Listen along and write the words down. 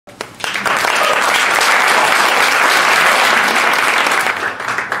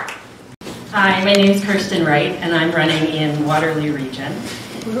Hi, my name is Kirsten Wright, and I'm running in Waterloo region.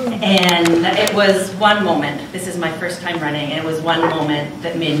 And it was one moment, this is my first time running, and it was one moment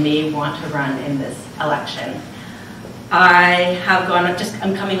that made me want to run in this election. I'm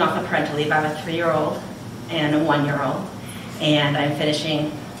coming off a parental leave. I have a 3-year-old and a 1-year-old, and I'm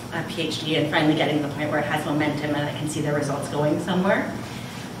finishing a PhD and finally getting to the point where it has momentum and I can see the results going somewhere.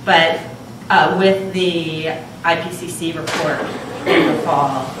 But with the IPCC report in the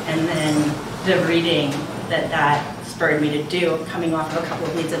fall, and then the reading that spurred me to do, coming off of a couple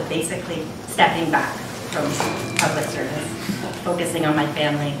of weeks of basically stepping back from public service, focusing on my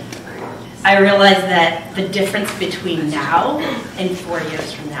family, I realized that the difference between now and 4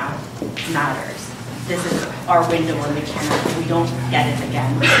 years from now matters. This is our window and we don't get it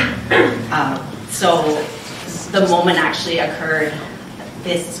again. So the moment actually occurred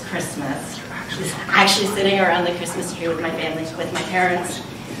this Christmas. Actually sitting around the Christmas tree with my family, with my parents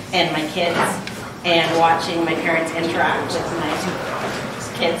and my kids, and watching my parents interact with my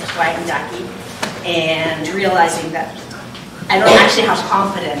kids, Dwight and Jackie, and realizing that I don't actually have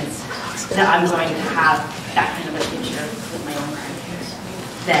confidence that I'm going to have that kind of a future with my own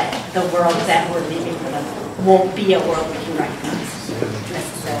grandkids. That the world that we're leaving for them won't be a world we can recognize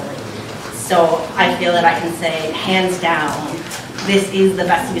necessarily. So I feel that I can say, hands down, this is the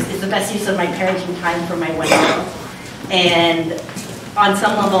best use. It's the best use of my parenting time for my 1-year-old. And on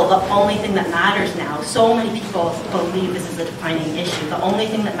some level, the only thing that matters now, so many people believe this is a defining issue. The only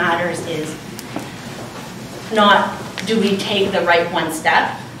thing that matters is not do we take the right one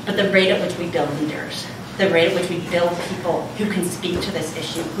step, but the rate at which we build leaders, the rate at which we build people who can speak to this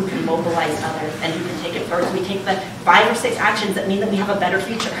issue, who can mobilize others, and who can take it forward. We take the 5 or 6 actions that mean that we have a better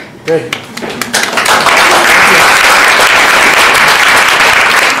future. Good.